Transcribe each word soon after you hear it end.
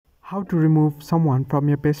How to remove someone from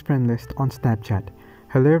your best friend list on Snapchat.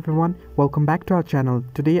 Hello everyone, welcome back to our channel.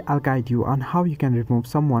 Today I'll guide you on how you can remove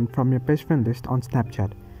someone from your best friend list on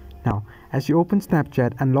Snapchat. Now, as you open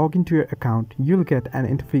Snapchat and log into your account, you'll get an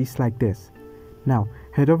interface like this. Now,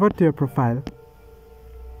 head over to your profile,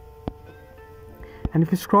 and if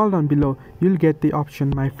you scroll down below, you'll get the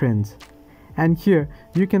option My Friends. And here,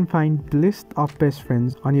 you can find the list of best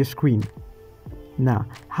friends on your screen. Now,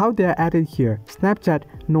 how they are added here, Snapchat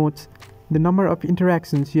notes the number of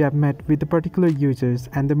interactions you have met with the particular users,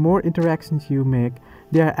 and the more interactions you make,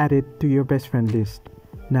 they are added to your best friend list.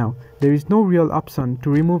 Now, there is no real option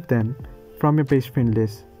to remove them from your best friend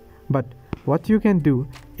list, but what you can do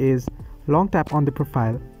is long tap on the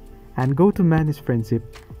profile and go to Manage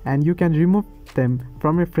Friendship, and you can remove them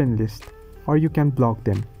from your friend list, or you can block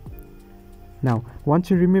them. Now,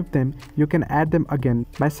 once you remove them, you can add them again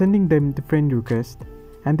by sending them the friend request,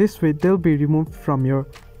 and this way they'll be removed from your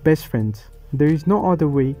best friends. There is no other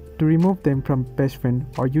way to remove them from best friend,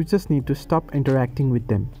 or you just need to stop interacting with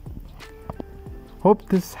them. Hope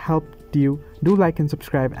this helped you. Do like and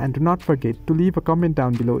subscribe, and do not forget to leave a comment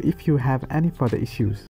down below if you have any further issues.